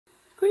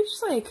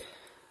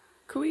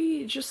Could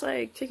we just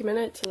like take a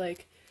minute to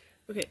like,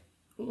 okay,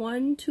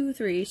 1, 2,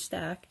 3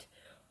 stacked,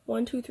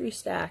 1, 2, 3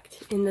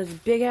 stacked in this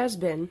big ass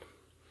bin,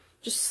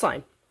 just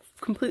slime,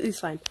 completely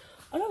slime.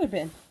 Another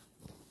bin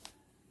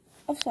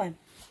of slime.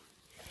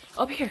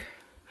 Up here,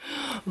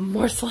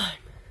 more slime.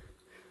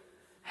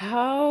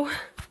 How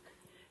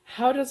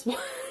does one,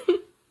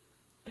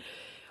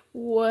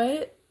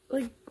 what,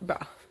 like,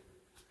 bruh.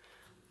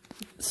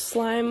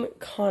 Slime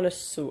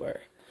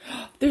connoisseur.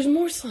 There's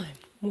more slime.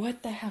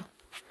 What the hell?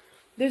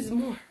 There's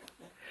more.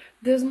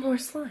 There's more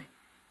slime.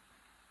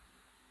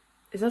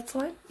 Is that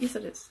slime? Yes,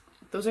 it is.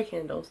 Those are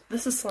candles.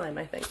 This is slime,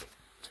 I think.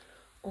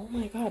 Oh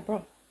my god,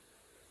 bro.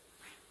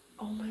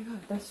 Oh my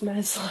god, that's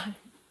mad slime.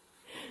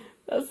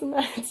 That's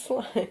mad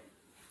slime.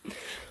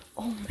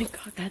 Oh my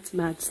god, that's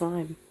mad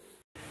slime.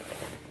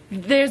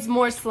 There's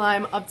more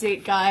slime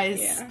update, guys.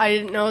 Yeah. I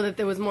didn't know that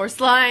there was more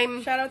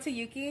slime. Shout out to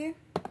Yuki.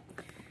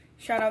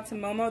 Shout out to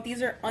Momo.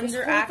 These are underactivated.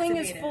 This whole thing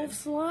is full of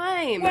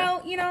slime.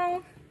 Well, you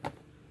know,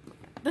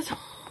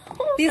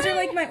 these are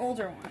like my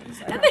older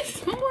ones. And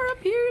there's more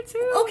up here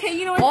too. Okay,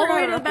 you know what? All the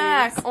way to the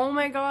back. These. Oh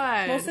my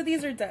god. Most of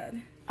these are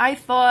dead. I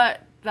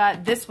thought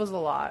that this was a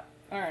lot.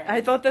 Alright.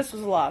 I thought this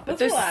was a lot, but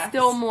there's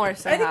still more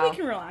somehow. I think we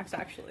can relax,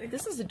 actually.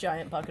 This is a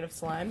giant bucket of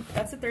slime.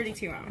 That's a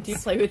 32 ounce. Do you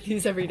play with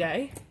these every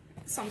day?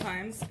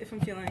 Sometimes, if I'm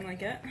feeling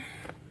like it.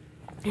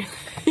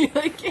 You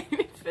like can't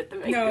even fit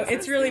them in. No,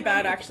 it's really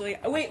bad, actually.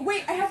 Wait,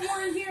 I have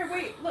more in here.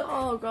 Wait, look.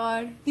 Oh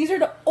god. These are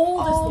the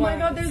oldest ones. Oh my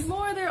god, there's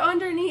more. They're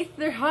underneath.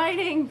 They're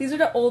hiding. These are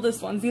the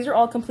oldest ones. These are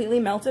all completely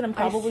melted and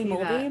probably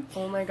moldy. That.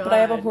 Oh my god. But I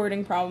have a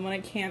hoarding problem and I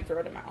can't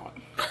throw them out.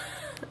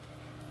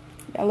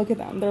 Yeah, look at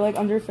them. They're like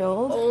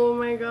underfilled. Oh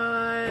my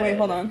god. Wait,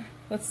 hold on.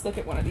 Let's look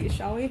at one of these,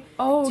 shall we?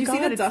 Oh, do you god, see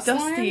the it's dust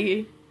dusty.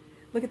 line?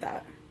 Look at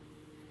that.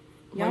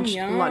 Yum.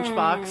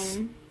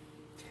 Lunchbox.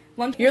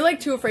 You're like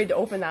too afraid to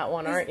open that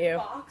one, aren't you? This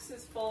box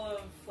is full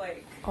of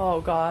like.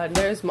 Oh god,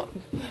 there's more.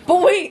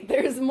 But wait,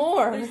 there's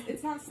more.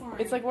 It's not slime.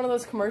 It's like one of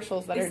those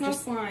commercials that it's are just.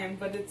 It's not slime,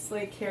 but it's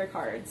like care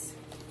cards.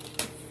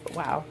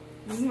 Wow.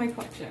 This is my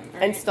collection.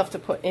 Right? And stuff to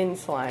put in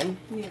slime.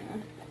 Yeah.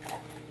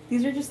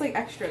 These are just like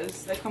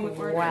extras that come with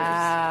orders.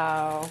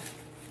 Wow.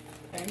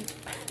 Okay.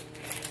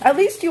 At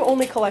least you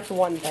only collect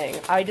one thing.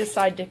 I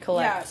decide to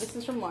collect. Yeah, this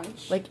is from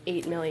lunch. Like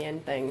 8 million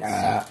things.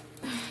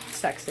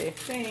 Sexy.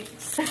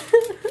 Thanks.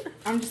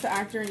 I'm just the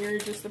actor and you're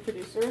just the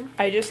producer.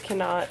 I just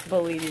cannot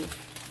believe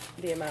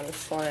the amount of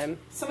slime.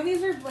 Some of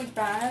these are like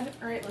bad.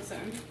 Alright,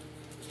 listen.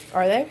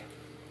 Are they?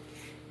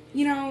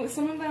 You know,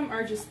 some of them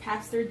are just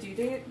past their due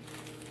date.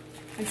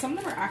 And some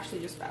of them are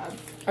actually just bad.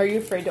 Are you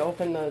afraid to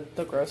open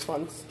the gross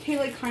ones? Okay,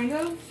 like kind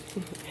of.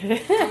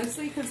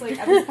 Honestly, because like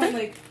at this point,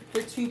 like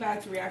they're too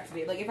bad to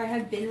reactivate. Like if I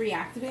had been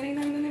reactivating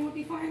them, then they would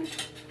be fine.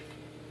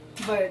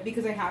 But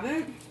because I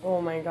haven't.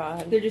 Oh my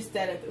god. They're just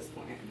dead at this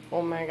point.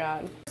 Oh my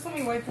god. Just let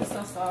me wipe this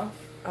stuff off.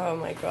 Oh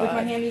my god. With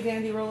my handy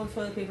dandy roll of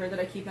toilet paper that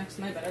I keep next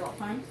to my bed at all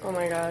times. Oh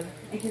my god.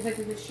 In case I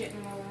do this shit in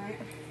the middle of the night.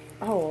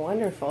 Oh,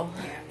 wonderful.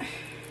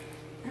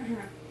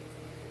 Yeah.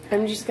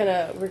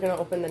 We're gonna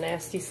open the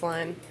nasty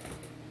slime.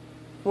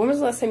 When was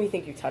the last time you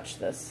think you touched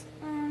this?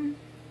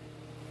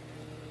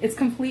 It's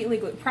completely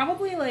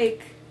probably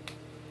like.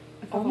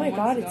 Oh my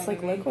god, it's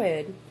like maybe.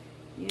 liquid.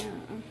 Yeah.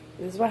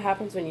 This is what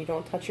happens when you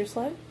don't touch your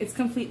slime? It's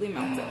completely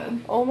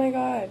melted. Oh my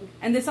god.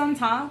 And this on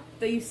top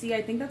that you see,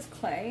 I think that's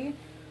clay.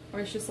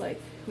 Or it's just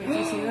like, wait, do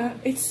you see that?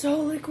 It's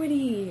so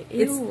liquidy.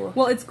 Ew.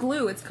 Well, it's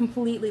glue. It's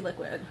completely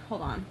liquid.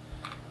 Hold on.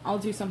 I'll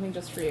do something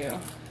just for you.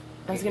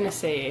 I was gonna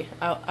say,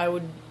 I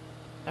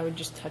would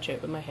just touch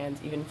it with my hands,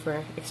 even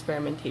for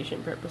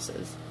experimentation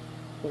purposes.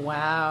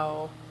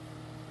 Wow.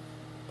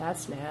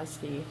 That's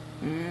nasty.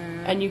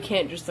 And you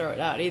can't just throw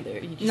it out either.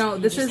 You just, no,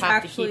 this is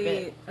have to keep actually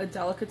it. a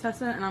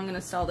delicatessen, and I'm gonna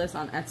sell this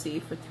on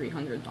Etsy for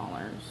 $300.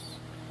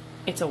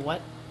 It's a what?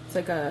 It's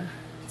like a.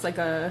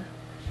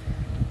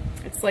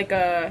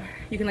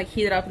 You can like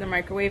heat it up in the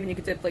microwave, and you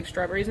could dip like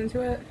strawberries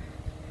into it.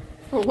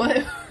 For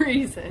what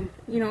reason?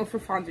 You know, for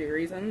fondue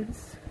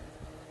reasons.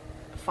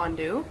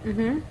 Fondue?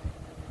 Mm-hmm.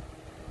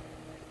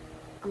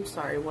 I'm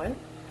sorry, what?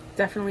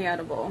 Definitely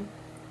edible.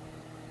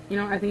 You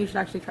know, I think you should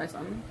actually try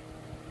some.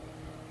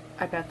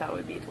 I bet that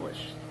would be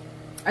delicious.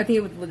 I think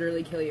it would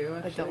literally kill you,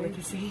 actually. I don't like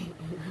to see.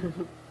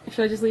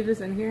 Should I just leave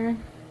this in here?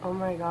 Oh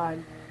my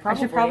god. Probably.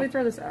 I should probably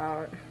throw this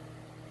out.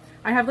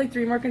 I have like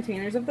 3 more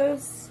containers of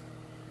this.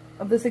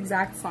 Of this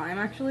exact slime,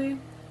 actually.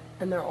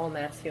 And they're all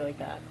nasty like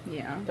that.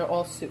 Yeah. They're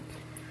all soup.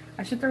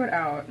 I should throw it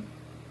out.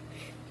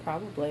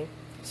 Probably.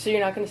 So you're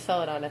not going to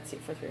sell it on Etsy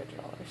for $300?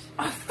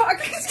 Oh, fuck!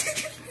 Did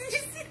you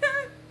see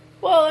that?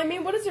 Well, I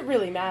mean, what does it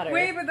really matter?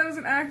 Wait, but that was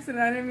an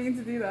accident. I didn't mean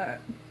to do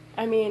that.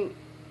 I mean...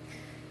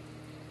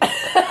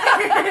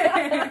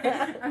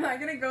 I'm not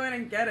gonna go in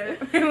and get it.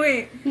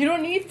 Wait. You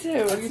don't need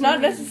to. It's not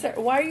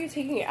necessary. Why are you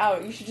taking it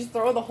out? You should just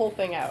throw the whole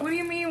thing out. What do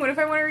you mean? What if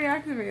I want to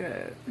reactivate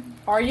it?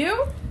 Are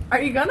you?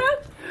 Are you gonna?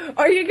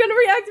 Are you gonna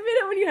reactivate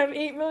it when you have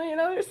 8 million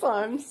other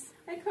slimes?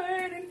 I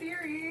could, in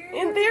theory.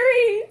 In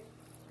theory.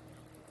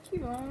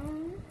 Keep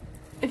on.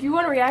 If you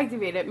want to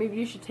reactivate it, maybe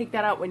you should take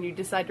that out when you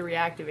decide to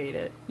reactivate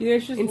it. You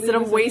should instead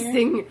of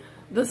wasting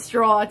The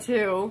straw,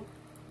 too.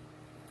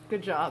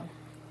 Good job.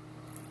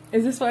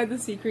 Is this why the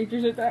sea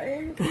creatures are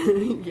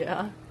dying?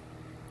 Yeah.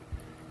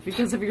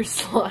 Because of your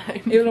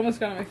slime. It almost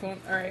got on my phone.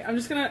 Alright, I'm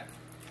just gonna...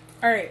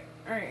 Alright.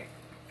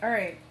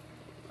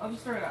 I'll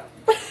just throw it out.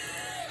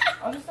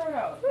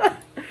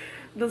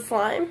 The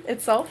slime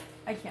itself?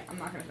 I can't. I'm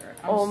not gonna throw it.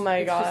 Oh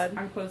my god.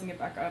 I'm closing it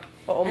back up.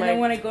 Oh and then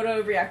when I go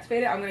to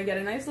reactivate it, I'm gonna get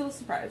a nice little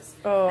surprise.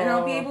 Oh. And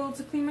I'll be able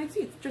to clean my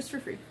teeth just for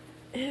free.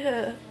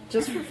 Yeah.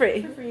 Just for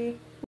free. For free.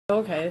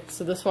 Okay,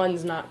 so this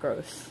one's not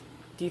gross.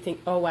 Do you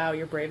think, oh wow,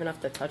 you're brave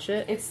enough to touch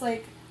it? It's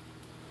like...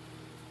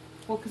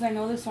 Well, because I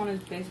know this one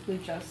is basically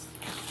just...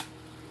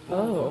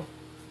 Oh.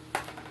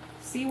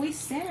 Seaweed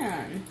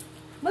sand.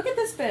 Look at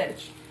this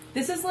bitch.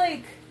 This is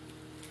like...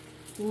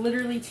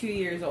 literally 2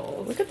 years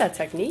old. Look at that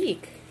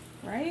technique.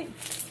 Right?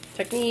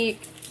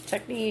 Technique.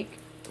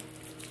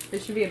 There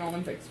should be an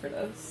Olympics for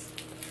this.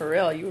 For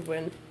real, you would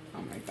win.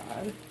 Oh my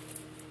god.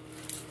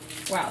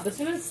 Wow, this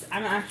one is...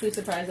 I'm actually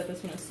surprised that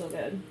this one is so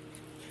good.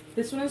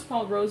 This one is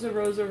called Rosa,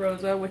 Rosa,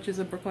 Rosa, which is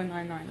a Brooklyn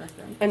Nine-Nine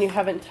reference. And you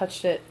haven't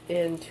touched it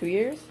in 2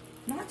 years?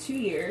 Not 2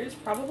 years.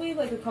 Probably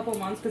like a couple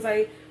months, because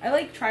I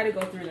like try to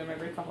go through them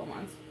every couple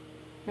months.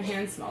 My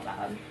hands smell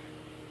bad.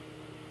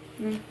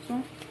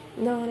 Smell?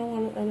 No, I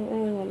don't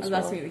really want to Oh,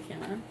 smell. that's me, the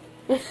camera.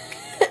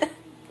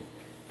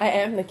 I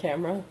am the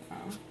camera. Oh.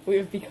 We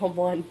have become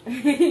one.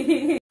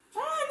 Oh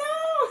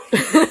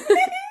no!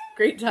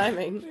 Great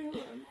timing.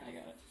 I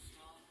got it.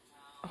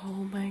 Oh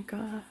my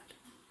god.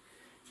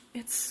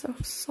 It's so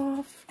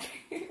soft.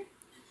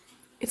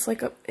 It's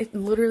like it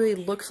literally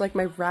looks like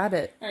my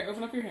rabbit. Alright,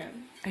 open up your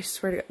hand. I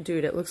swear to God,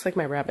 dude, it looks like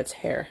my rabbit's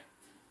hair.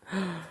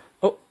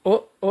 Oh.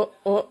 Oh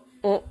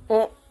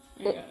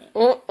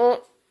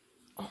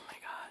my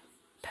god.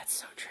 That's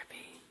so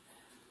trippy.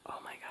 Oh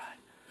my god.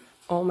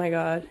 Oh my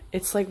god.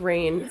 It's like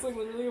rain. It's like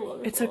literally a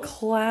waterfall. It's a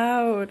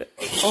cloud.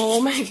 Oh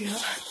my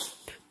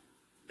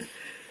god.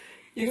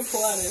 You can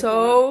pull out it.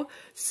 So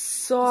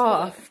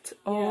soft. Yeah.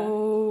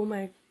 Oh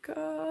my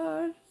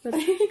god.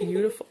 That's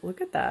beautiful.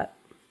 Look at that.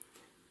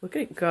 Look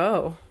at it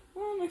go.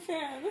 Oh, my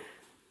fan.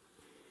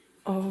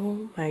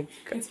 Oh my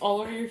god. It's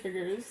all over your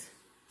fingers.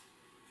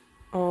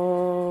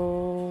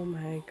 Oh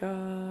my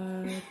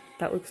god.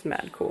 That looks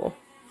mad cool.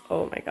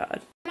 Oh my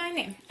god. My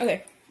name.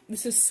 Okay.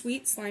 This is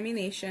Sweet Slimy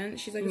Nation.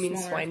 She's like You a mean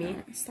smaller slimy?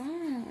 account. Stop.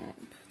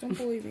 Don't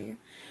believe me.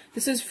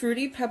 This is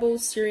Fruity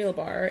Pebbles cereal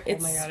bar.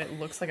 It's, oh my god, it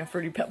looks like a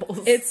Fruity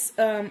Pebbles. It's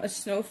a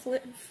snow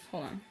flip.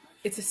 Hold on.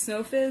 It's a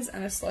snow fizz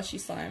and a slushy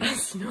slime.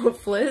 Snow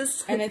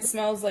fizz? And it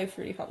smells like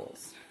Fruity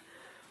Pebbles.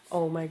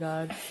 Oh my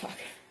god. Fuck.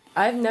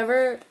 I've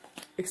never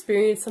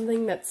experienced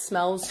something that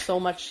smells so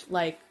much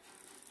like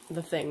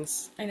the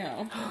things. I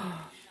know.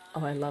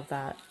 Oh, I love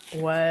that.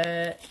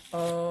 What?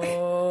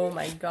 Oh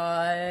my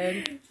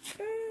god.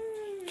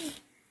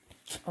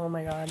 Oh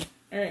my god.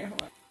 Alright,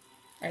 hold on.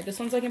 Alright, this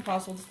one's like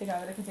impossible to take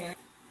out of the container.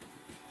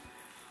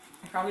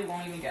 I probably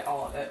won't even get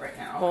all of it right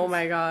now. Oh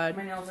my god.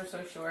 My nails are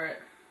so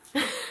short.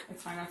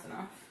 It's fine, that's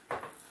enough.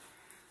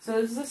 So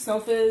this is a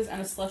snow fizz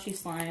and a slushy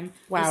slime.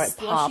 Wow, it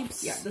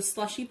pops. Yeah, the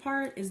slushy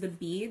part is the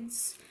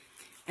beads.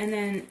 And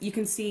then you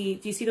can see,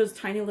 do you see those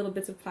tiny little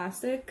bits of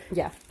plastic?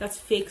 Yeah. That's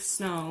fake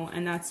snow,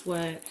 and that's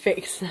what...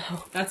 Fake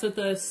snow. That's what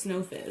the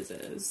snow fizz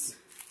is.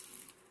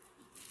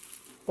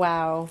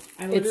 Wow.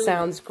 It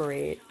sounds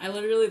great. I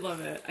literally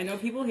love it. I know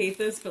people hate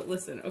this, but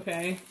listen,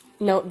 okay?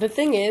 No, the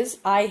thing is,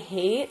 I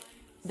hate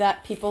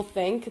that people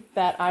think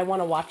that I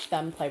want to watch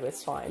them play with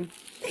slime.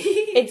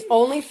 It's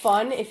only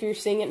fun if you're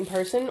seeing it in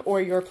person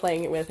or you're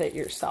playing it with it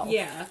yourself.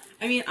 Yeah.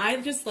 I mean, I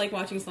just like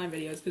watching slime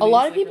videos. A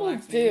lot of people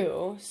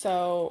do,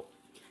 so...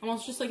 I'm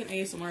also just like an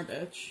ASMR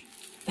bitch.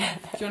 Do you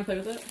want to play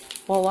with it?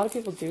 Well, a lot of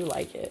people do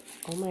like it.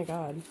 Oh my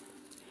god.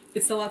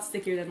 It's a lot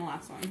stickier than the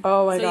last one.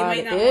 Oh my god,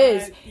 it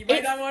is. You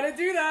might not want to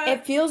do that.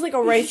 It feels like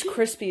a Rice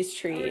Krispies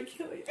treat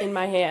in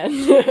my hand.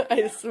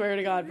 I swear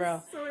to God,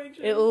 bro. So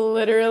anxious. It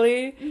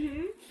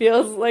literally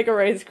feels like a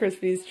Rice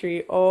Krispies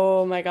treat.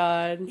 Oh my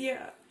god.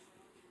 Yeah.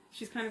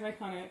 She's kind of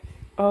iconic.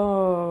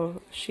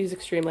 Oh, she's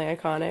extremely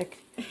iconic.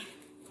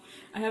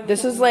 I have.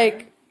 This is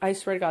like, I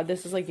swear to God,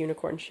 this is like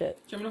unicorn shit.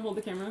 Do you want me to hold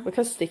the camera? Look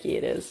how sticky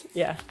it is.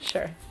 Yeah,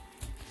 sure.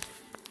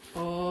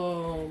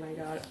 Oh my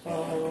god.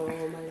 Oh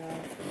my god.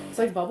 It's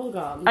like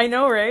bubblegum. I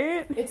know,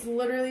 right? It's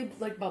literally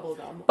like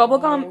bubblegum.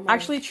 Bubblegum,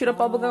 actually chewed up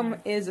bubblegum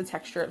is a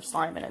texture of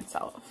slime in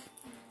itself.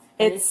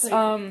 It's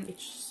like,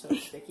 it's so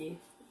sticky.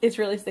 It's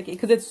really sticky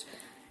because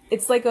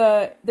it's like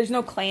a, there's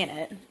no clay in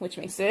it, which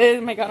makes it,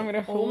 oh my god, I'm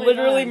gonna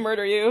literally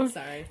murder you.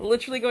 Sorry.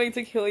 Literally going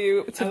to kill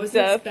you to death. I was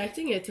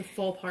expecting it to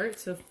fall apart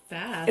so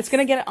fast. It's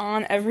gonna get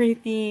on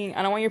everything.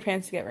 I don't want your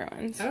pants to get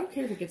ruined. I don't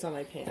care if it gets on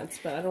my pants,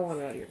 but I don't want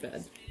it on your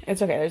bed.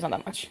 It's okay, there's not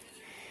that much.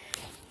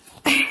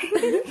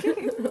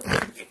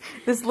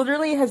 This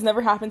literally has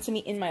never happened to me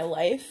in my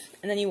life,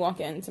 and then you walk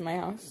into my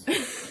house.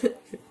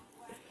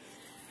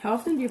 How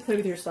often do you play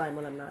with your slime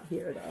when I'm not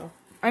here, though?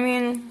 I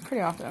mean,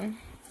 pretty often.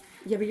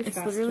 Yeah, but you're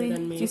faster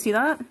than me. Do you see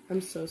that?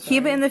 I'm so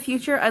sorry. Kiba, in the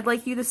future, I'd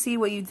like you to see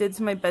what you did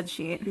to my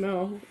bedsheet.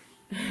 No.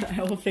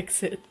 I will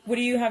fix it. What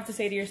do you have to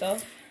say to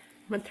yourself?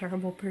 I'm a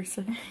terrible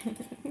person.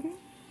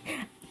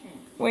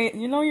 Wait,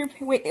 you know your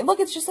wait. Look,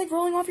 it's just like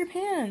rolling off your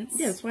pants.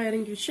 Yeah, that's why I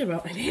didn't give a shit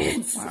about my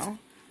pants. Wow.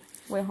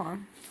 Wait, hold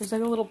on. There's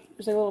like a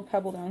little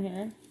pebble down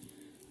here.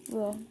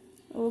 A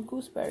little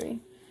gooseberry.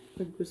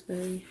 The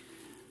gooseberry.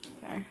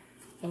 Okay.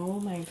 Oh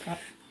my god.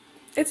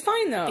 It's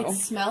fine though. It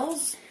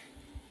smells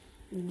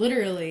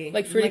literally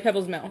like Fruity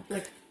Pebbles milk.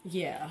 Like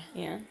yeah.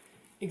 Yeah.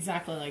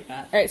 Exactly like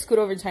that. All right, scoot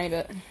over a tiny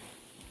bit.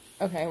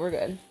 Okay, we're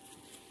good.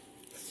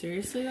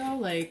 Seriously though,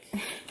 like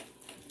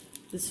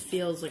this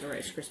feels like a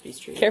Rice Krispies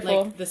treat.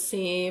 Careful. Like the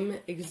same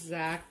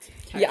exact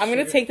texture. Yeah, I'm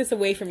gonna take this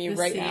away from you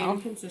right now. now.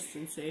 Same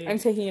consistency. I'm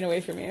taking it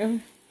away from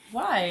you.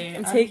 Why?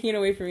 I'm taking it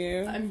away from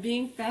you. I'm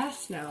being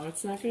fast now.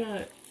 It's not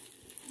gonna.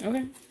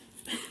 Okay.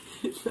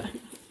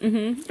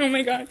 Oh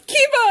my god,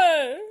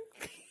 Kiba!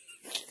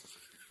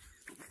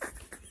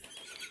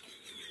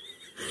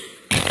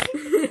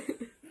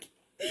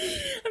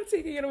 I'm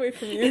taking it away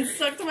from you. It's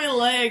stuck to my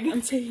leg.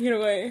 I'm taking it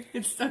away.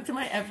 It's stuck to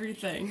my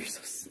everything.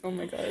 Oh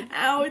my god.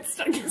 Ow, it's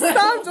stuck to my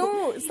Stop,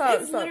 don't! Stop,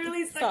 It's stop.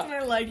 literally stuck stop. to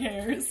my leg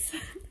hairs.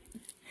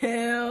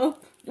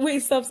 Help.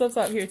 Wait, stop.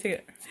 Here, take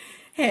it.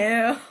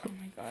 Help. Oh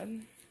my god.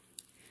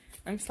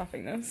 I'm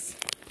stopping this.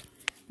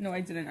 No,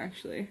 I didn't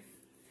actually.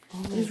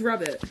 Just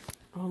rub it.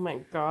 Oh my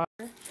god.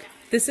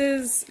 This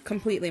is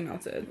completely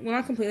melted. Well,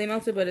 not completely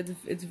melted, but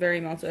it's very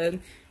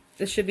melted.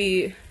 This should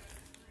be...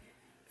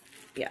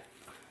 Yeah.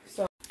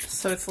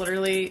 So it's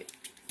literally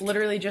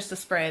just a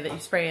spray that you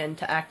spray in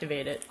to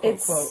activate it,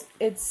 quote.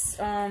 It's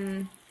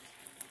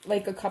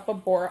like a cup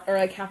of or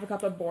like half a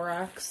cup of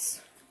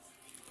borax.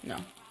 No.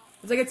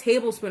 It's like a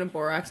tablespoon of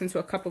borax into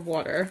a cup of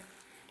water.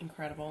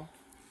 Incredible.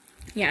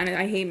 Yeah, and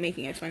I hate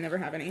making it, so I never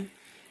have any.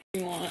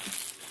 You want.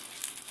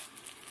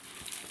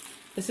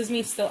 This is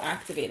me still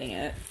activating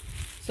it.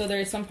 So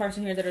there's some parts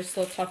in here that are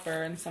still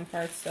tougher and some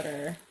parts that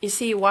are... You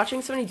see,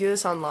 watching somebody do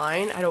this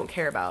online, I don't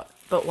care about.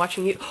 But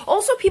watching you...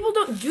 Also, people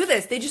don't do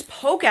this. They just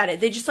poke at it.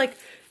 They just, like,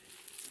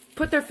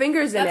 put their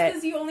fingers in it. That's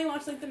because you only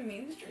watch, like, the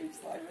mainstream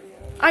slide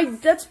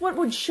videos. That's what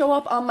would show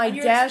up on my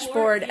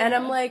dashboard, and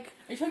I'm like...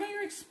 Are you talking about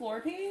your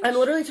Explore page? I'm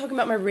literally talking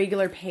about my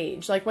regular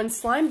page. Like, when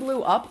slime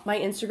blew up, my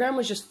Instagram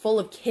was just full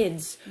of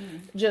kids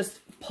just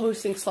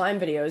posting slime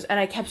videos, and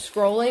I kept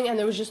scrolling, and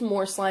there was just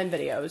more slime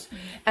videos.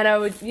 And I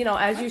would, you know,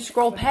 as you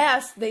scroll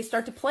past, they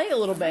start to play a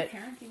little bit.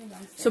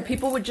 So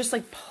people would just,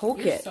 like,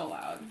 poke it. So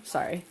loud.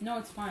 Sorry. No,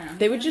 it's fine.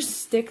 They would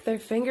just stick their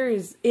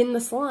fingers in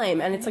the slime,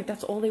 and it's like,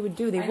 that's all they would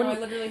do. I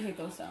literally hate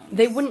those sounds.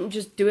 They wouldn't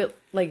just do it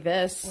like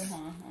this. Wait,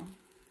 hold on.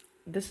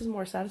 This is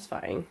more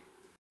satisfying.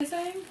 What are you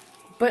saying?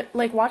 But,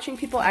 like, watching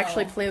people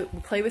actually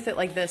play with it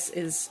like this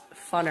is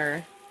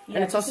funner. Yeah,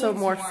 and it's also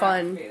more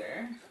fun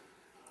activator.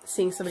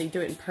 Seeing somebody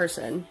do it in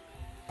person.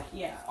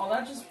 Yeah, all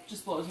that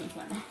just blows me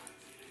my mouth.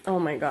 Oh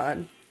my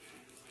god.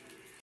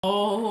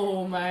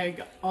 Oh my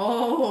god.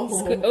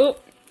 Oh,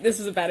 this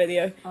is a bad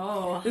idea.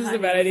 Oh. This is a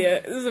bad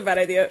idea. This is a bad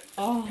idea.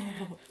 Oh.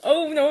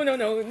 Oh, no.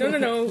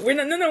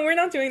 We're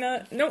not doing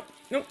that. Nope.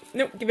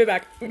 Give it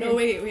back. No,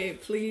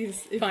 wait,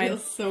 please. It Fine.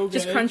 feels so good.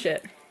 Just crunch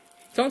it.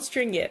 Don't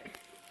string it.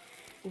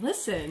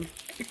 Listen.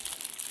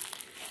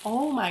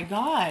 Oh my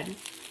god.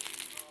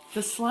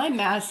 The slime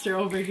master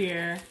over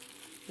here.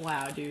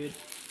 Wow, dude.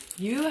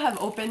 You have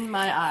opened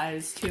my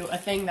eyes to a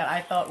thing that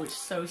I thought was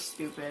so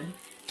stupid.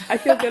 I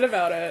feel good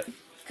about it.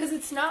 Because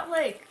it's not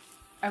like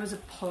I was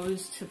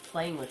opposed to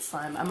playing with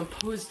slime. I'm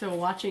opposed to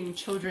watching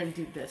children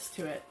do this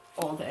to it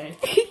all day.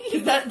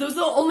 Those are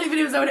the only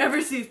videos I would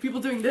ever see, is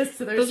people doing this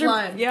to their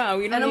slime. Yeah,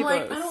 we don't And I'm need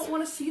like, those. I don't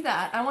want to see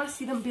that. I want to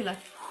see them be like,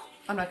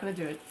 I'm not going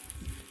to do it.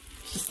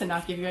 Just to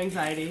not give you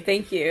anxiety.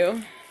 Thank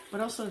you. But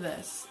also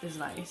this is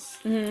nice.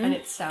 And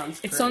it sounds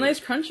great. It's so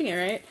nice crunching it,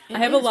 right? It I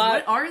have a is.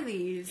 lot. What are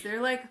these?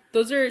 They're like...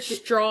 Those are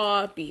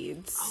straw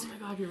beads. Oh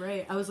my god, you're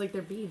right. I was like,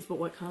 they're beads, but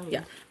what kind?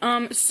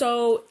 Yeah.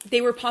 So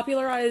they were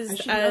popularized I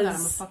should know that.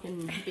 I'm a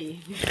fucking bee.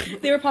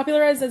 They were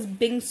popularized as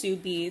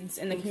bingsu beads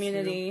in the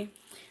community.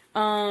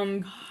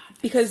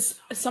 Because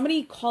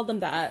somebody called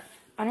them that.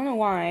 I don't know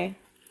why.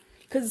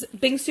 Because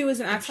bingsu is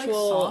an actual...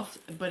 Like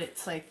soft, but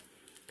it's like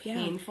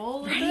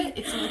painful a little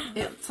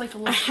bit. It's like a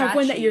little I have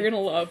one that you're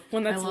gonna love.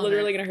 One that's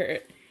literally gonna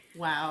hurt.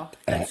 Wow.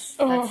 That's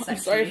sexy. I'm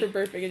sorry for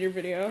burping in your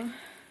video.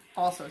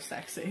 Also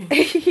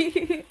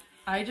sexy.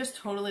 I just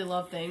totally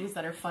love things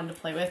that are fun to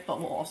play with, but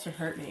will also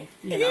hurt me.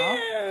 You know?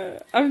 Yeah.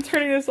 I'm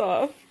turning this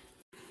off.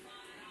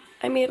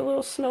 I made a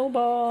little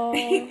snowball.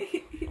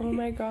 Oh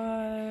my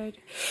god.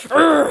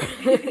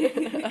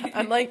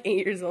 I'm like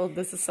 8 years old.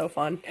 This is so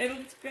fun. It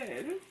looks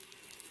good.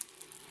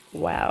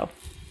 Wow.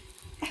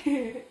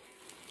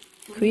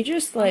 Could we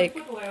just like...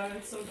 Put the light on.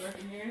 It's so dark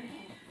in here.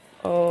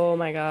 Oh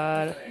my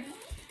god.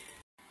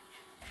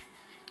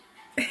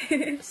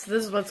 So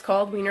this is what's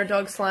called Wiener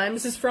Dog Slimes.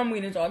 This is from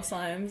Wiener Dog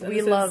Slimes.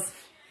 We love...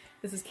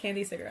 This is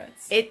candy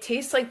cigarettes. It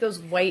tastes like those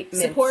white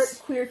mints.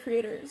 Support queer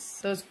creators.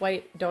 Those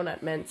white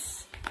donut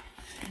mints.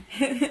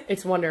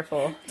 It's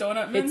wonderful.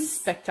 Donut mints? It's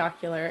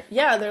spectacular.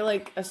 Yeah, they're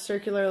like a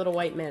circular little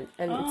white mint,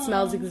 and it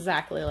smells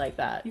exactly like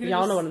that.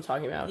 Y'all know what I'm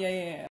talking about.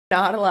 Yeah.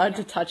 Not allowed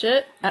to touch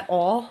it at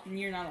all.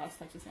 You're not allowed to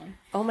touch this one.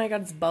 Oh my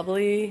god, it's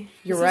bubbly.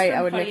 You're right,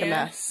 I would make a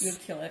mess. You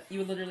would kill it. You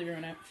would literally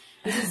ruin it.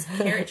 This is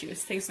carrot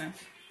juice. Taste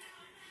sniff.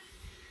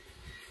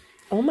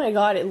 Oh my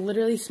god, it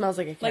literally smells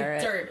like a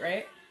carrot. Like dirt,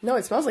 right? No,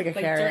 it smells like a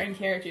carrot. Like dirt and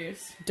carrot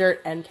juice.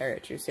 Dirt and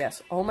carrot juice,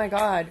 yes. Oh my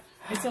god.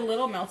 It's a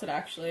little melted,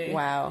 actually.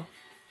 Wow.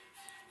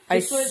 I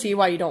see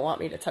why you don't want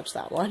me to touch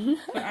that one.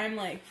 But I'm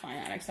like,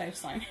 fine, because I have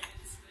slime.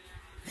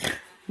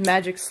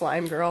 Magic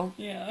slime girl.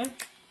 Yeah.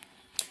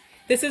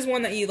 This is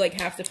one that you, like,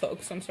 have to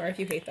poke, so I'm sorry if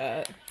you hate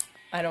that.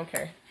 I don't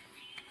care.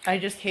 I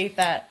just hate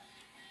that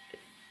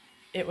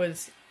it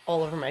was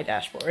all over my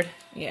dashboard.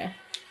 Yeah.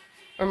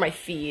 Or my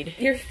feed.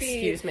 Your feed.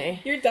 Excuse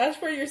me. Your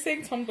dashboard, you're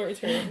saying Tumblr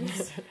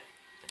terms.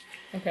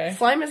 Okay.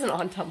 Slime isn't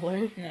on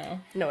Tumblr. No.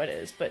 No, it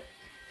is, but...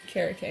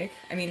 Carrot cake.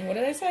 I mean, what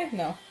did I say?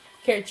 No.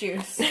 Carrot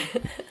juice.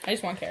 I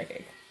just want carrot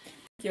cake.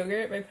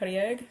 Yogurt by Putty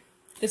Egg.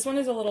 This one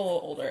is a little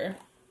older.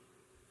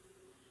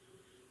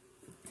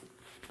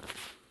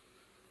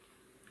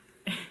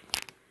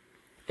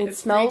 It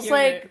smells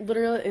like,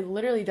 it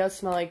literally does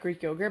smell like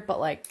Greek yogurt, but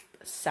like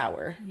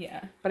sour.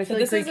 Yeah. But I feel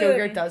like Greek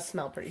yogurt does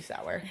smell pretty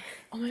sour.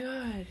 Oh my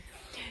god.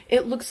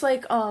 It looks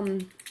like,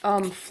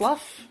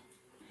 fluff.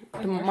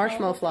 Like the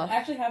marshmallow fluff. I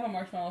actually have a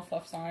marshmallow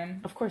fluff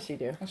slime. Of course you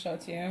do. I'll show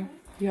it to you.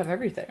 You have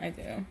everything. I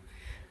do.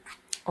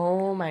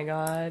 Oh my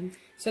god.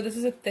 So this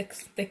is a thick,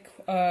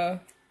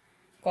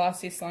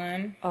 glossy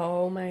slime.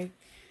 Oh my...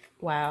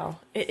 Wow.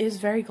 It is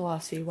very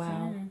glossy.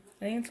 Wow.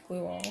 I think it's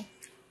glue all.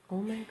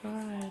 Oh my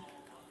god.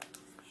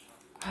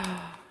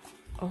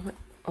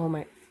 Oh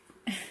my.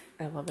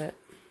 I love it.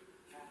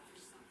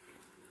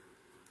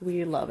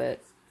 We love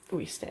it.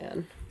 We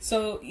stan.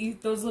 So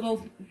those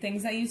little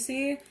things that you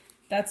see,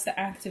 that's the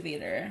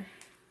activator.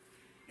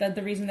 That's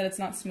the reason that it's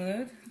not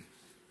smooth.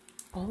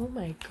 Oh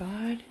my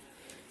god.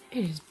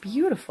 It is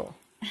beautiful.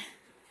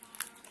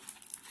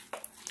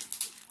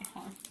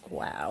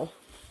 Wow.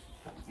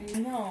 I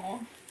know.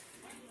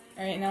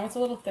 Alright, now it's a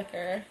little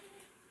thicker.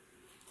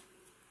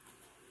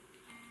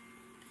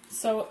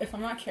 So if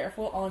I'm not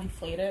careful, I'll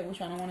inflate it,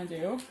 which I don't want to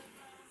do.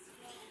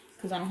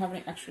 Because I don't have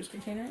any extras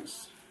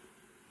containers.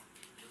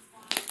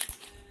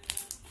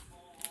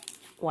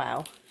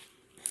 Wow.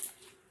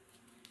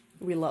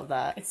 We love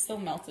that. It's still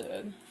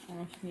melted. I don't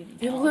know if you can even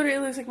tell. It literally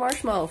looks like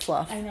marshmallow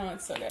fluff. I know,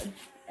 it's so good.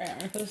 Alright, I'm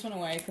gonna put this one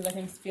away because I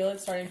can feel it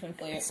starting to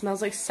inflate. It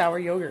smells like sour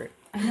yogurt.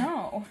 I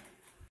know.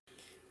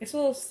 It's a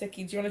little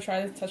sticky. Do you want to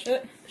try to touch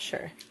it?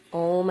 Sure.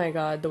 Oh my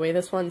god, the way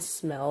this one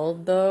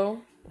smelled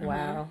though.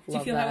 Wow. Do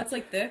you feel how it's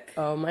like thick?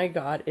 Oh my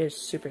god, it's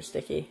super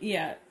sticky.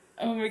 Yeah.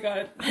 Oh my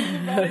god.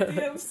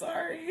 I'm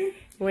sorry.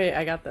 Wait,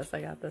 I got this.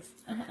 I got this.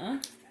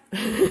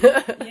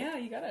 Yeah,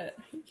 you got it.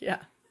 Yeah.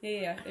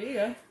 Yeah. There you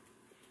go.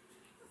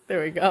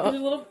 There we go. There's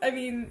a little, I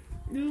mean,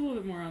 there's a little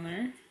bit more on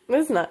there.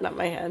 It's not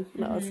my hand.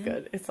 No, it's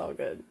good. It's all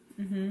good.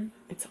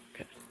 It's all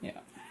good. Yeah.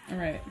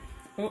 Alright.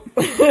 Oh.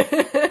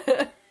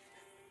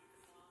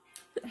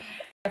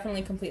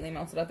 Definitely completely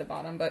melted at the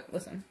bottom, but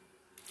listen.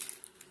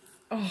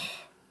 Oh.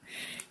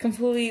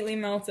 Completely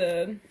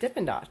melted.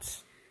 Dippin'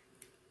 Dots.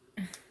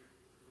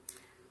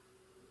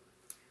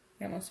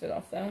 Got most of it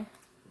off though.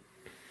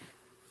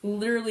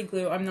 Literally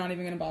glue. I'm not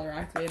even gonna bother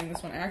activating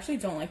this one. I actually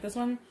don't like this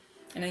one,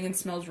 and I think it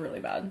smells really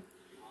bad.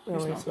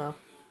 Smell.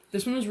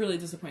 This one was really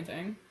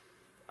disappointing.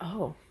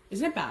 Oh.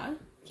 Isn't it bad?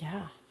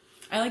 Yeah.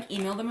 I like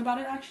emailed them about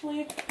it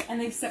actually,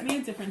 and they sent me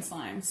a different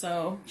slime.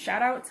 So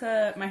shout out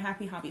to my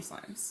Happy Hobby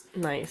Slimes.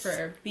 Nice.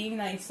 For being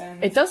nice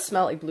and. It does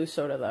smell like blue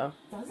soda though.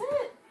 Does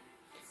it?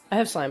 I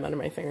have slime under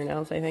my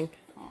fingernails, I think.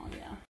 Oh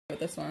yeah. With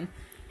this one.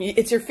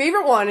 It's your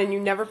favorite one and you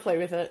never play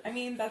with it. I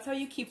mean, that's how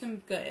you keep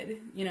them good,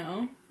 you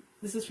know?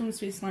 This is from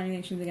Sweet Slimy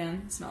Nations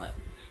again. Smell it.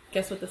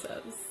 Guess what this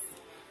is?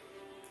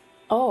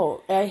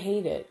 Oh, I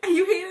hate it.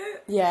 You hate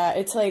it? Yeah,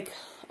 it's like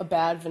a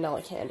bad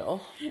vanilla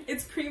candle.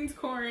 It's creamed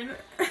corn.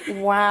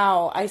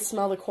 Wow, I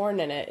smell the corn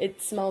in it.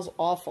 It smells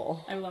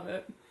awful. I love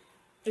it.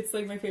 It's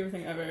like my favorite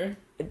thing ever.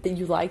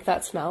 You like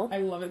that smell? I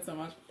love it so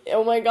much.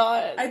 Oh my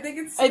god. I think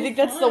it's so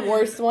that's the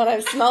worst one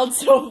I've smelled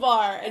so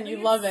far, and you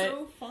love it. It's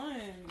so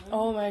fun.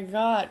 Oh my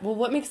god. Well,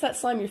 what makes that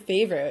slime your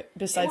favorite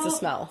besides the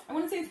smell? I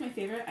wouldn't say it's my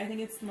favorite. I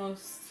think it's the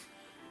most,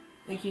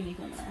 like, unique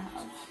one that I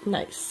have.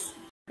 Nice.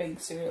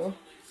 Bingsu.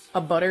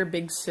 A butter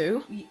Big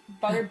Sue?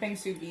 Butter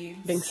Bingsu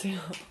beads. Bingsu.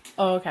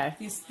 Oh, okay.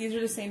 These are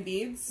the same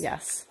beads.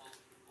 Yes.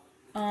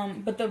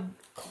 But the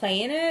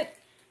clay in it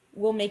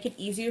will make it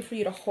easier for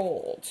you to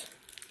hold.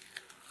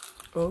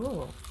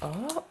 Oh.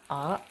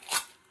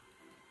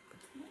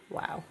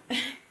 Wow.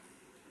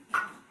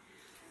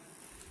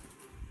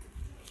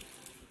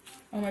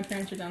 Oh, my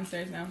parents are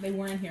downstairs now. They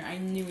weren't here. I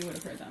knew we would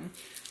have heard them.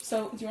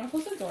 So, do you want to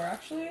close the door,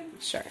 actually?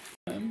 Sure.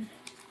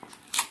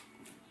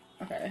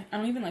 Okay. I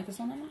don't even like this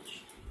one that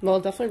much. Well, I'll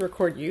definitely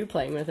record you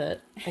playing with it.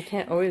 I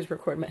can't always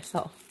record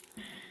myself.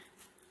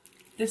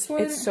 This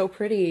one... It's so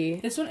pretty.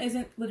 This one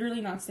isn't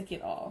literally not sticky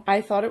at all.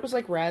 I thought it was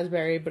like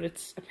raspberry, but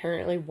it's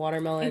apparently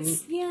watermelon.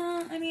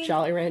 Yeah, I mean...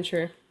 Jolly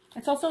Rancher.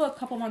 It's also a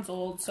couple months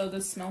old, so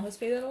the smell has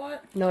faded a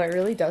lot. No, it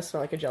really does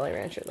smell like a Jolly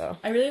Rancher, though.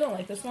 I really don't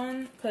like this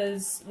one,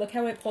 because look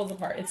how it pulls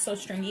apart. It's so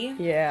stringy.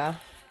 Yeah.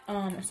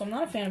 So I'm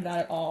not a fan of that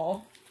at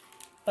all.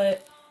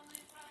 But...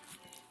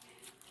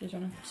 Do you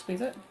want to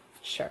squeeze it?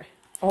 Sure.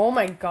 Oh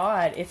my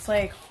god, it's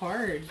like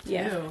hard too.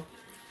 Yeah.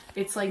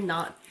 It's like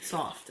not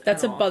soft.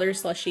 That's at a all. butter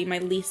slushy, my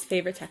least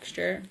favorite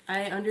texture.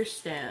 I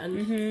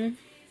understand.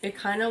 It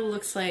kind of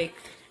looks like.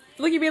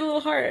 Look, you made a little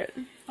heart.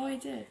 Oh, I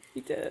did.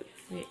 You did.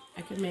 Wait,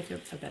 I could make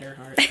a better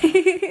heart.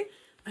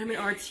 I'm an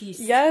artiste.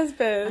 Yes,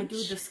 bitch. I do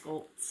the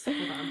sculpts.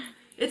 Hold on.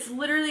 It's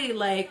literally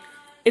like.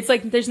 It's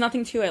like there's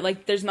nothing to it.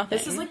 Like there's nothing.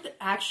 This is like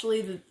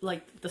actually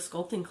the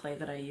sculpting clay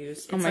that I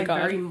use. It's Oh my like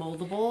god. very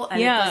moldable and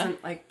Yeah. it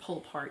doesn't like pull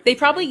apart. They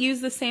probably use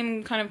the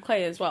same kind of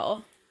clay as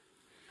well.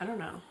 I don't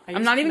know.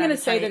 I'm not even gonna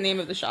say the name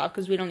of the shop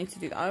because we don't need to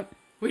do that.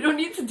 We don't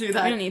need to do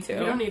that. We don't need to.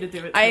 We don't need to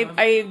do it.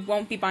 I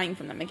won't be buying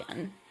from them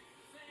again.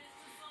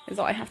 Is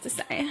all I have to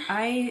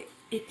say.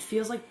 It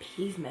feels like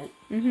pavement,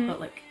 but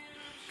like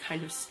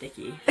kind of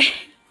sticky.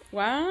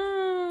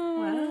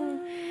 Wow.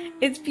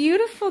 It's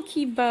beautiful,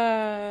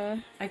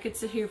 Kiba. I could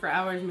sit here for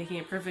hours making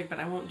it perfect, but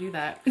I won't do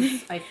that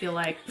because I feel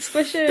like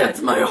Squish it.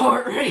 that's my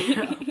heart right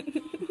now.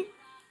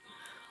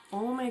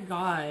 Oh my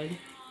god.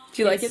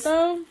 Do you like it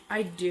though?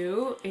 I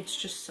do. It's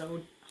just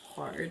so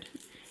hard.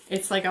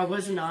 It's like I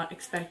was not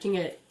expecting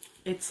it.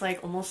 It's like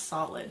almost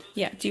solid.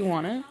 Yeah. Do you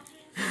want it?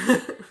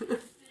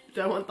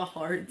 Do I want the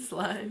hard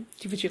slime?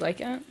 Would you like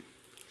it?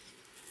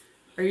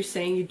 Are you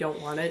saying you don't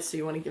want it, so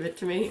you want to give it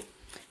to me?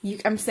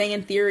 I'm saying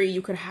in theory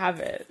you could have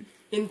it.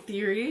 In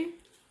theory,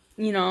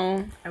 You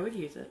know. I would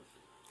use it.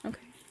 Okay.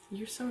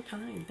 You're so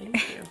kind. Thank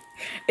you.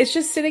 It's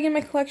just sitting in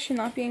my collection,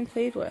 not being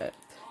played with.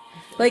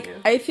 Like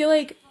I feel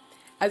like,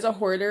 as a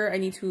hoarder, I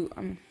need to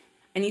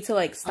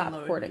like stop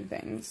Unload. hoarding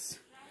things.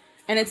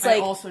 And it's I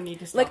like, also need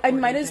to stop like I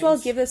might hoarding as well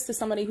things. give this to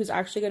somebody who's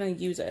actually gonna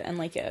use it and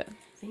like it.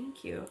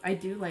 Thank you. I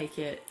do like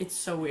it. It's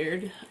so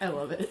weird. I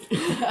love it.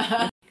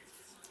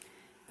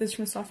 This is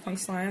from Soft Punk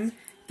Slime.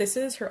 This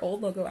is her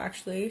old logo,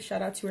 actually.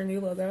 Shout out to her new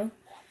logo.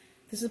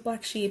 This is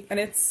Black Sheep, and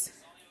it's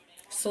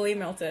slowly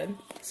melted.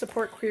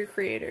 Support queer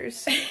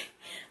creators.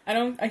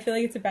 I feel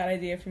like it's a bad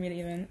idea for me to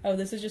even... Oh,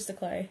 this is just the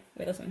clay.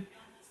 Wait, listen.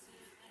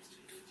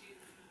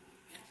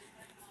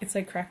 It's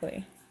like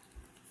crackly.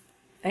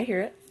 I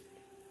hear it.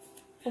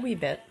 A wee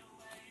bit.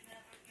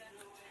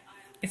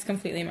 It's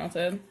completely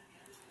melted.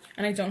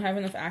 And I don't have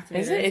enough activators.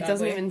 Is it? It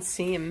doesn't sadly. even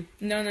seem.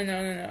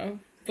 No.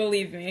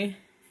 Believe me.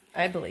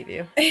 I believe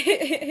you.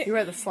 You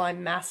are the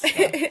slime master.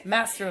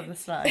 Master of the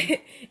slime.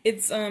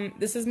 It's,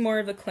 this is more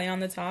of the clay on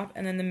the top,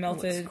 and then the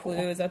melted cool.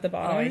 glue is at the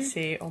bottom. Oh, I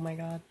see. Oh my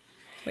god.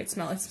 Wait,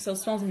 smell. It still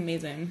smells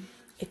amazing.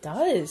 It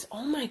does.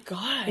 Oh my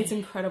god. It's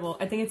incredible.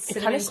 I think it's It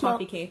cinnamon kinda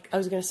coffee cake. I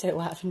was gonna say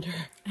lavender.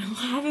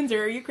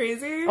 Lavender, are you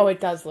crazy? Oh, it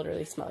does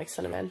literally smell like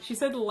cinnamon. She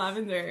said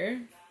lavender.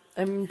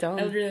 I'm done.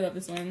 I really love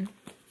this one.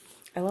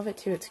 I love it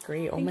too. It's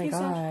great. Oh Thank my you,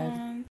 god.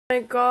 Softpunk. Oh my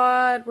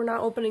god. We're not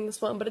opening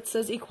this one, but it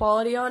says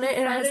equality on it,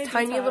 and it has Friday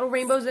tiny detox. little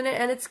rainbows in it,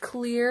 and it's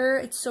clear.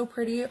 It's so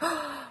pretty. Oh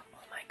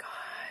my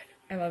god.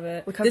 I love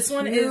it. Look how This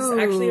one is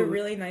actually a cute.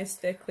 really nice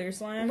thick clear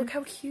slime. Look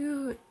how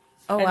cute.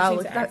 Oh I just wow, need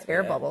look to at that activate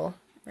air it. bubble.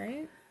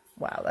 Right?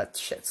 Wow, that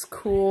shit's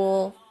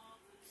cool.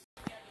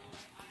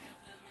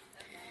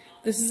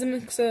 This is a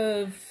mix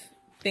of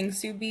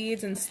bingsu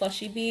beads and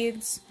slushy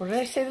beads. What did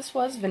I say this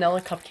was?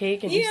 Vanilla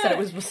cupcake, and you said Yeah. it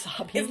was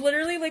wasabi. It's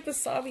literally like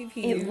wasabi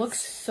peas. It looks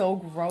so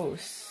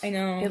gross. I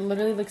know. It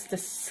literally looks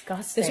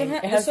disgusting. This one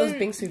it has this those one-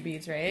 bingsu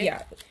beads, right?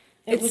 Yeah.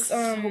 It looks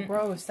so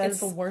gross. That is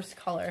it's- the worst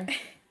color.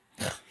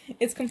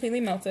 It's completely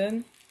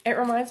melted. It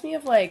reminds me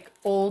of like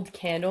old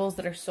candles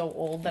that are so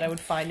old that I would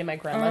find in my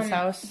grandma's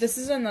house. This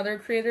is another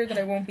creator that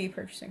I won't be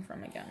purchasing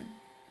from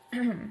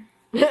again.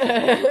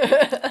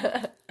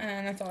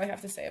 And that's all I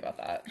have to say about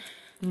that.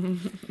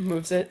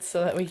 Moves it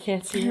so that we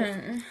can't see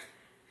it.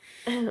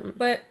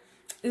 But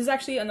this is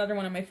actually another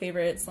one of my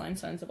favorite slime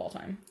scents of all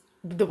time.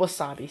 The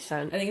wasabi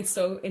scent. I think it's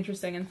so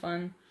interesting and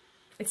fun.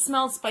 It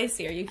smells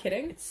spicy. Are you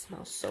kidding? It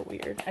smells so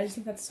weird. I just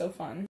think that's so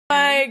fun. Oh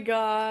my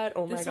god.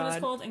 Oh my This one is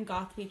god. called In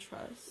Goth We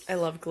Trust. I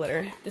love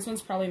glitter. This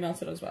one's probably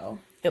melted as well.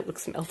 It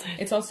looks melted.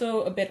 It's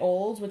also a bit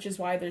old, which is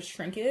why there's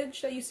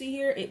shrinkage that you see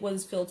here. It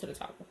was filled to the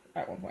top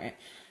at one point.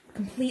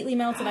 Completely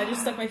melted. I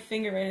just stuck my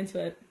finger right into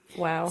it.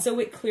 Wow. So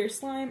with clear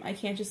slime, I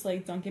can't just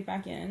like dunk it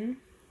back in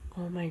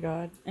Oh my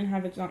god. and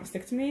have it not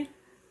stick to me.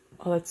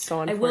 Oh, that's so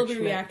I unfortunate. will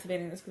be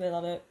reactivating this because I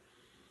love it.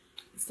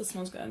 It still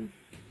smells good.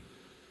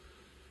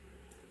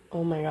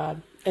 Oh my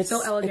god. It's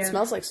So elegant. It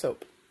smells like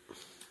soap.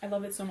 I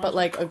love it so much. But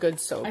like a good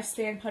soap. I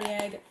stand putty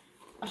egg.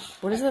 Ugh,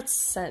 What is that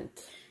scent?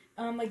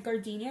 like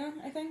gardenia,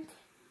 I think.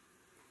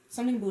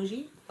 Something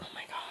bougie. Oh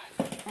my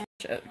god.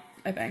 Shit,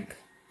 I think.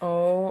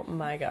 Oh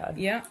my god.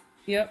 Yeah.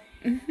 Yep.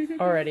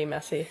 Already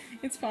messy.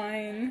 It's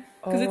fine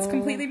because it's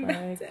completely Oh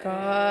melted. my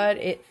god.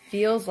 It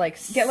feels like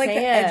Get like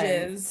sand. the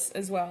edges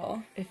as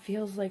well. It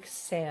feels like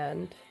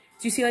sand.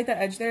 Do you see like that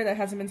edge there that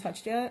hasn't been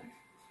touched yet?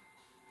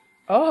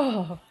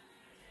 Oh.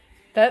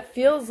 That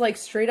feels like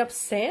straight up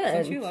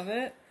sand. Don't you love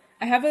it?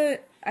 I have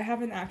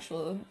an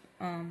actual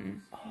Oh my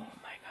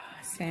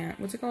god. sand.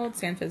 What's it called?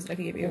 Sand fizz that I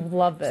could give you.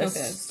 Love So this.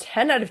 fizz.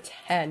 10 out of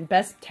 10.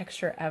 Best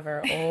texture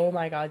ever. Oh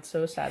my god,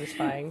 so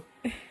satisfying.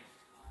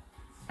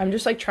 I'm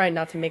just like trying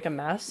not to make a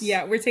mess.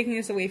 Yeah, we're taking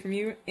this away from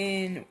you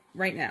in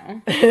right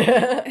now.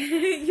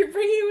 You're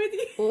bringing it with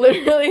you.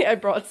 Literally, I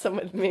brought some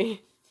with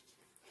me.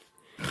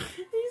 You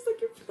just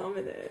like your thumb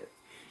in it.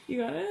 You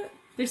got it?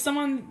 There's some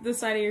on the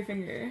side of your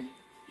finger.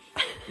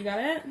 You got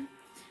it?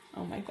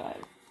 Oh my god.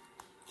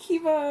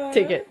 Kiva.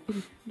 Take it.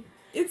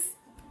 It's...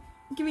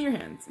 Give me your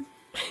hands.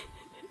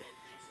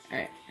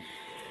 Alright.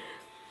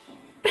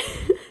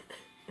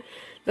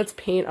 That's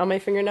paint on my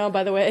finger now,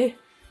 by the way.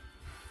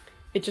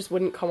 It just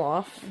wouldn't come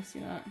off. I see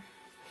that.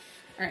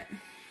 Alright.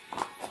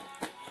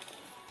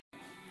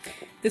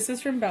 This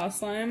is from Bow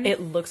Slime. It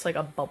looks like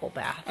a bubble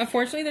bath.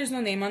 Unfortunately, there's no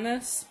name on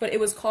this, but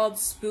it was called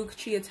Spook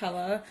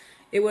Chiatella.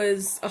 It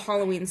was a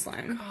Halloween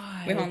slime.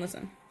 God. Wait, hold on,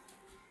 listen.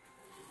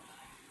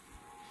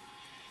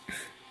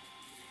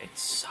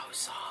 It's so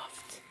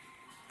soft.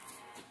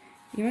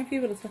 You might be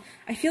able to...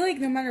 I feel like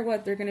no matter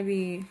what, they're going to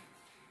be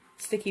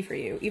sticky for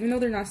you, even though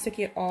they're not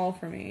sticky at all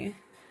for me.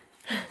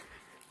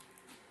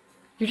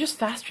 You're just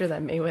faster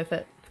than me with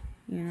it.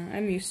 Yeah,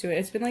 I'm used to it.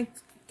 It's been like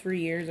 3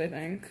 years, I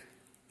think.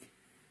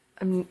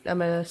 I'm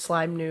a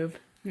slime noob.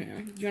 Yeah.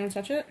 Do you want to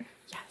touch it?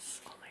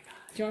 Yes. Oh my god.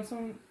 Do you want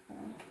some?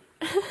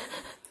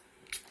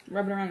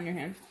 Rub it around in your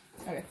hand.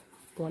 Okay.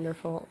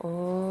 Wonderful.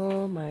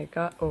 Oh my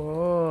god.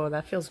 Oh,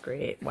 that feels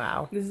great.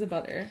 Wow. This is a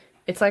butter.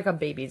 It's like a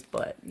baby's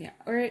butt. Yeah.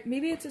 Or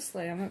maybe it's a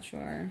sleigh. I'm not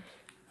sure.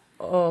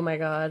 Oh my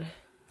god.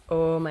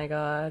 Oh my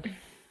god.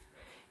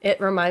 It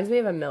reminds me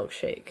of a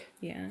milkshake.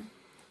 Yeah.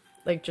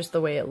 Like just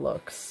the way it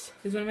looks.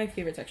 This is one of my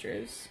favorite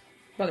textures.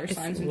 Butter It's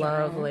slimes in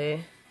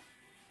lovely.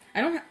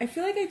 general. I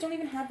feel like I don't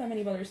even have that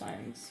many butter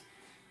slimes.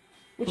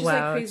 Which is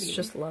Wow, like crazy. it's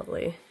just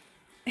lovely.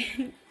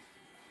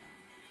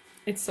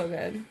 It's so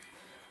good.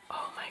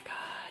 Oh my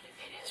god,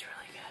 it is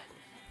really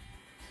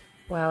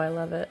good. Wow, I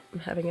love it. I'm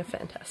having a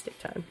fantastic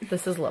time.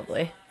 This is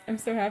lovely. I'm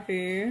so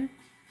happy.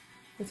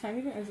 What time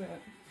even is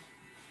it?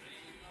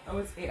 Oh,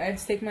 it's 8. I have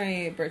to take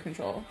my birth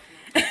control.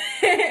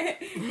 Here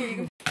you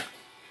go.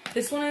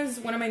 This one is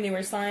one of my newer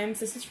slimes.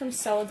 This is from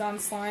Celadon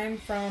Slime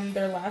from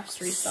their last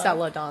restock.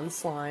 Celadon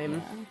Slime.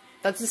 Yeah.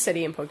 That's a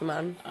city in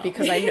Pokemon. Oh.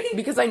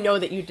 Because I know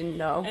that you didn't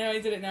know. I know, I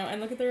didn't know.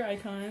 And look at their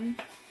icon.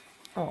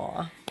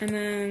 Aw. And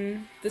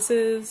then this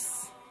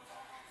is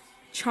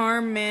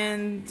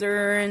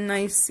Charmander.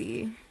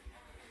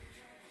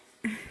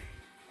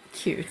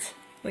 Cute.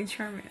 Like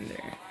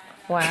Charmander.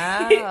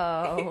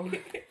 Wow.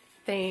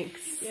 Thanks.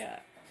 Yeah.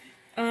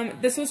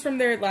 This was from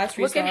their last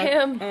Look restock.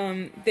 at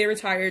him. They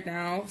retired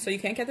now, so you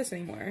can't get this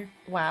anymore.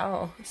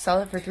 Wow. Sell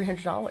it for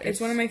 $300. It's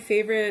one of my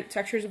favorite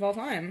textures of all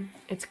time.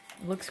 It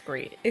looks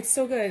great. It's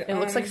so good. It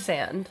looks like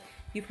sand.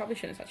 You probably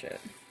shouldn't touch it.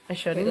 I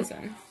shouldn't. Wait,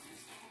 listen.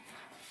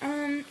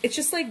 It's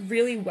just like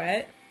really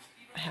wet.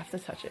 I have to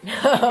touch it.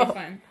 Okay,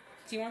 fine.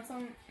 Do you want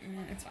some?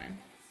 It's fine.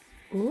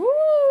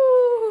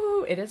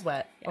 Ooh, it is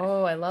wet. Yeah.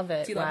 Oh, I love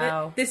it. Do you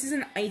wow. love it? This is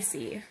an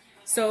icy.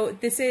 So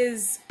this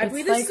is, I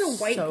believe It's, this is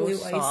a white so glue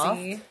soft.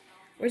 icy.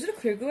 Or is it a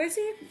clear glue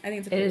icy? I think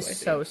it's a clear It glue is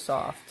icy. so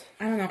soft.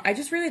 I don't know. I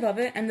just really love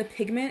it, and the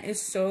pigment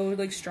is so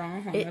like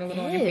strong. Hold on, It got a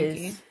little on your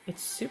pinky. is.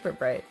 It's super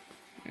bright.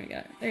 There you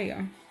go. There you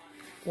go.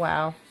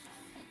 Wow.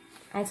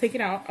 I'll take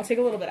it out. I'll take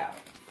a little bit out.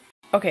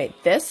 Okay,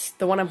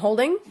 the one I'm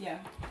holding, Yeah.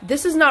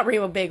 this is not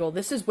Rainbow Bagel.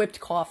 This is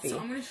whipped coffee. So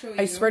I'm gonna show you.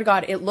 I swear to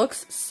God, it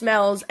looks,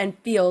 smells, and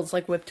feels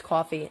like whipped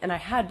coffee. And I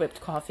had whipped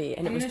coffee,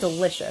 and it was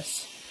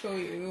delicious. Show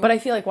you. But I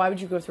feel like, why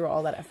would you go through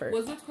all that effort?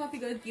 Was whipped coffee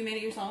good? You made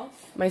it yourself?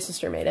 My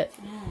sister made it.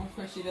 Oh, of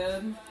course you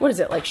did. What is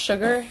it, like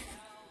sugar?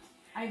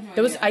 I have no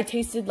There was, idea. I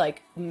tasted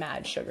like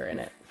mad sugar in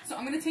it. So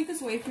I'm gonna take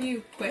this away from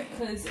you quick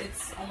because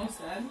it's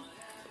almost dead.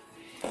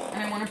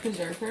 And I want to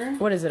preserve her.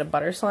 What is it, a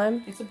butter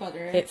slime? It's a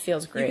butter. It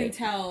feels great. You can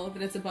tell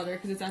that it's a butter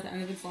because it's at the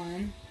end of its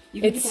line.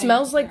 You can It keep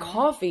smells it like down.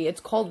 coffee. It's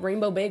called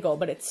Rainbow Bagel,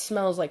 but it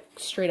smells like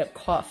straight up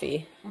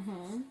coffee.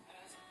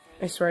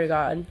 I swear to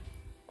God.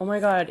 Oh my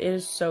God, it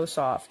is so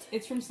soft.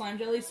 It's from slime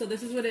jelly, so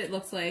this is what it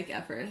looks like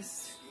at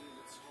first.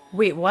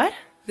 Wait, what?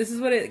 This is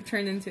what it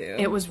turned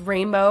into. It was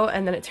rainbow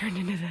and then it turned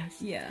into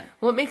this. Yeah.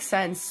 Well, it makes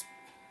sense.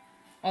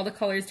 All the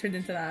colors turned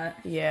into that.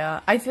 Yeah.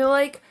 I feel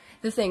like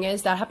the thing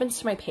is that happens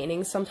to my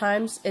paintings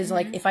sometimes is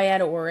like if I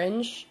add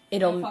orange,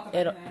 It'll fuck up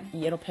it'll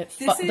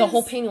everything. the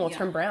whole painting will yeah.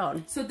 turn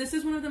brown. So this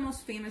is one of the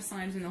most famous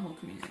slimes in the whole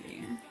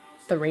community.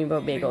 The Rainbow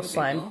Bagel Rainbow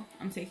slime. Bagel.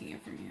 I'm taking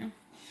it from you.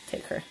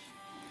 Take her.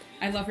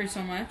 I love her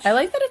so much. I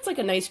like that it's like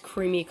a nice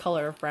creamy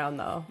color of brown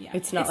though. Yeah.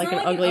 It's not like an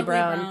ugly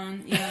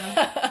brown.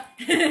 Yeah.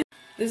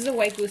 This is a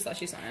white glue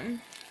slushy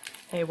slime.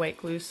 A white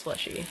glue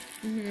slushy.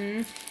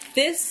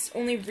 This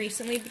only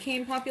recently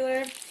became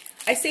popular.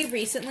 I say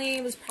recently,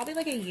 it was probably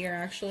like a year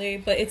actually,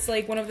 but it's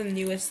like one of the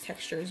newest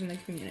textures in the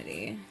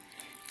community.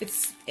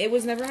 It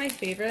was never my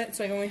favorite,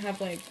 so I only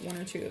have like 1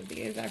 or 2 of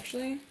these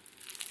actually.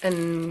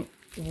 And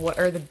what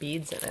are the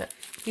beads in it?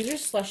 These are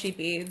slushy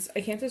beads.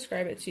 I can't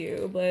describe it to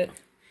you, but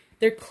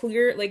they're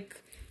clear, like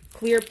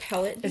clear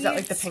pellet beads. Is that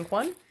like the pink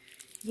one?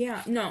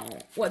 Yeah, no.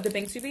 What, the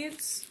Bingsu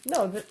beads?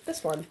 No,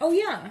 this one. Oh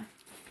yeah.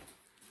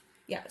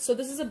 Yeah, so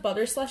this is a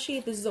butter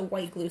slushy, this is a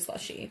white glue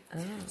slushy. Oh.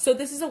 So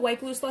this is a white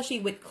glue slushy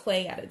with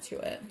clay added to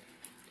it.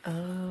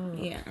 Oh.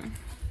 Yeah.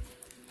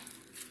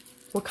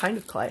 What kind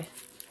of clay?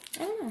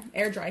 I don't know.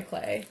 Air dry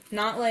clay.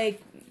 Not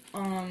like,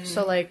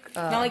 So like,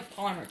 not like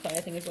polymer clay,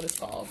 I think is what it's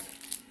called.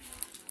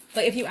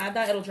 Like, if you add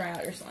that, it'll dry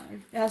out your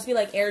slime. It has to be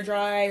like air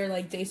dry or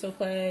like Deso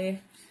clay.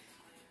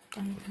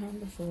 I'm come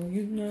before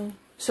you know.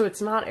 So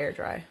it's not air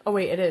dry. Oh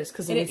wait, it is,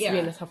 because it needs to be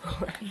in a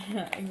Tupperware.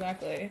 Yeah,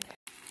 exactly.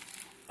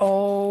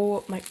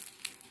 Oh my.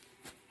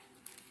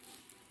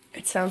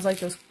 It sounds like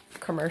those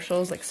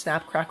commercials, like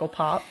Snap, Crackle,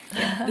 Pop.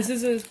 Yeah. This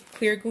is a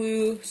clear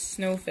glue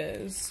snow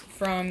fizz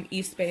from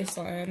East Bay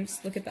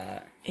Slimes. Look at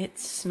that. It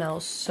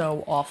smells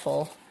so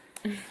awful.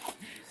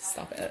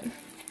 Stop it.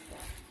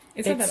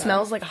 It's It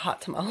smells like a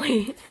hot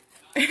tamale.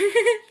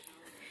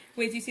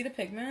 Wait, do you see the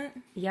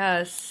pigment?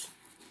 Yes.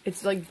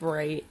 It's like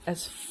bright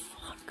as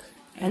fuck.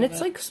 And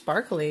it's like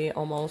sparkly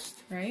almost.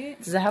 Right?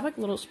 Does it have like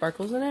little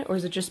sparkles in it, or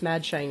is it just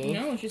mad shiny?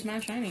 No, it's just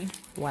mad shiny.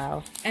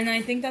 Wow. And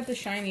I think that the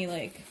shiny,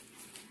 like,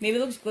 maybe it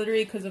looks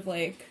glittery because of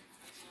like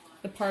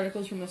the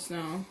particles from the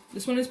snow.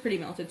 This one is pretty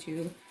melted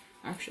too,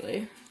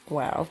 actually.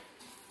 Wow.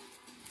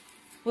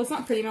 Well, it's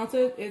not pretty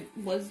melted. It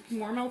was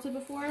more melted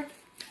before.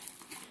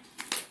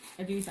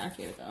 I do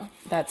evacuate it though.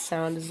 That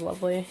sound is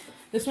lovely.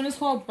 This one is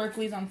called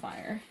Berkeley's on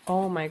Fire.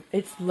 Oh my,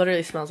 it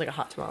literally smells like a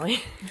hot tamale.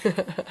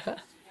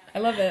 I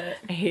love it.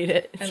 I hate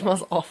it. It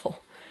smells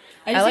awful.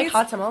 I like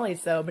hot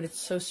tamales though, but it's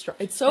so strong.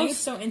 It's so, it's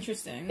so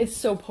interesting. It's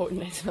so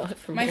potent. I smell it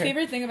from My here.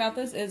 favorite thing about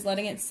this is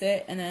letting it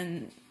sit and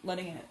then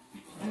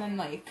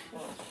like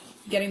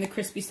getting the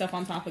crispy stuff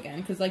on top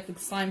again, because like the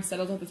slime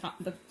settles at the top,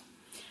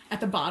 at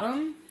the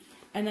bottom,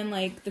 and then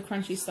like the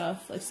crunchy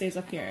stuff like stays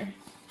up here.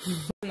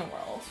 In the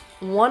world.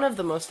 One of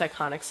the most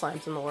iconic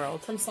slimes in the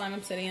world. Some slime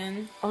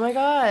obsidian. Oh my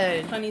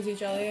god. Honeydew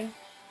jelly.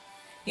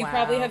 You Wow.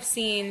 probably have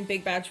seen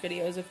big batch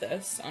videos of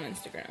this on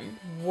Instagram.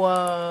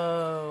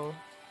 Whoa.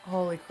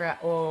 Holy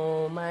crap.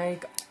 Oh my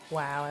god.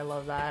 Wow, I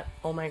love that.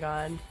 Oh my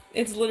god.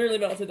 It's literally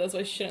melted though, so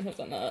I shouldn't have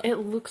done that. It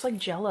looks like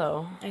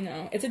Jello. I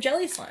know. It's a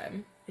jelly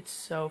slime. It's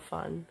so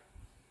fun.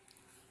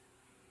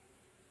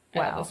 I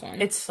Wow. love this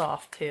one. It's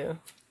soft too.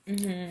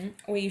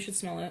 Mm-hmm. Wait, you should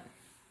smell it.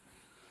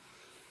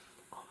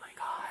 Oh my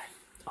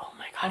god. Oh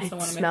my god. Also it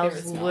one of my smells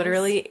favorite smells.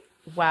 literally.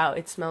 Wow,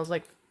 it smells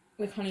like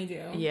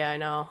Honeydew. Yeah, I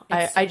know.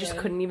 It's I so just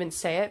good. couldn't even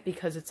say it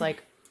because it's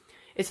like,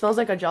 it smells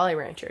like a Jolly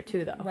Rancher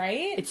too, though.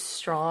 Right? It's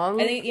strong.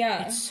 I think,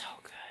 yeah. It's so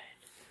good.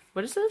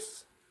 What is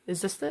this?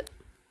 Is this it?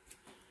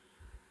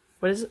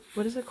 What is it?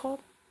 What is it called?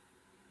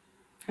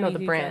 No, the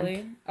Honeydew brand.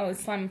 jelly. Oh,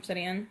 it's Slime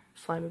Obsidian.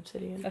 Slime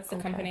Obsidian. That's the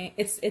Okay. company.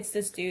 It's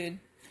this dude.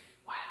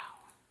 Wow.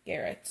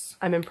 Garrett's.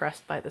 I'm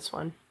impressed by this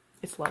one.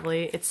 It's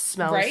lovely. It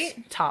smells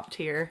Right? top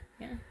tier.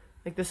 Yeah.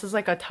 Like, this is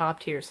like a top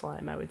tier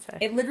slime, I would say.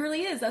 It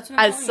literally is. That's what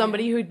I'm As telling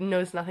somebody you. who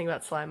knows nothing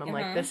about slime, I'm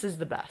like, this is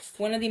the best.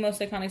 One of the most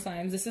iconic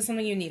slimes. This is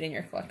something you need in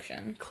your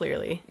collection.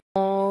 Clearly.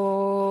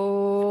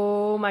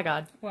 Oh my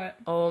god. What?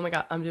 Oh my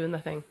god. I'm doing the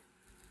thing.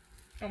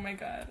 Oh my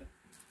god.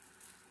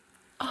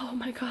 Oh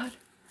my god.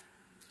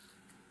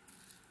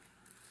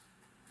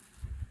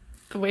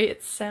 The way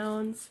it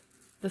sounds.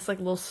 This like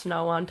little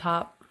snow on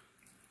top.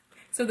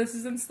 So this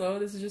isn't slow,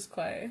 this is just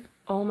clay.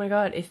 Oh my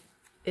god.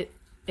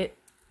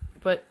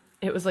 But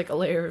it was like a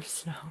layer of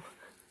snow.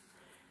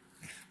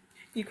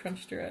 You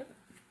crunched through it.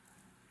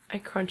 I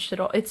crunched it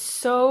all. It's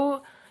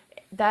so,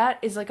 that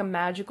is like a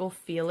magical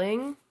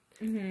feeling.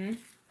 Mm-hmm.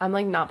 I'm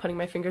like not putting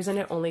my fingers in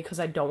it only because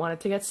I don't want it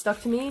to get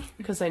stuck to me,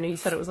 because I know you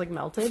said it was like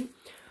melted.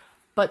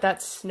 But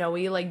that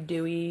snowy, like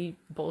dewy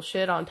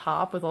bullshit on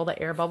top with all the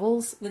air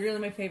bubbles. Literally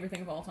my favorite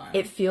thing of all time.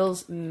 It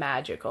feels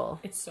magical.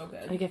 It's so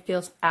good. Like, it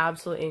feels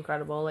absolutely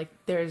incredible. Like,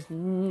 there's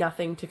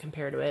nothing to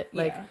compare to it.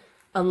 Like, Yeah.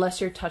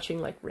 unless you're touching,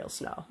 like, real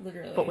snow.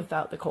 Literally. But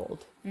without the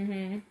cold.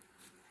 Mm-hmm.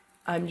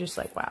 I'm just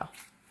like, wow.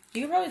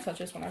 You could probably touch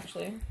this one,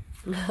 actually.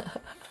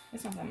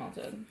 It's not that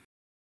melted.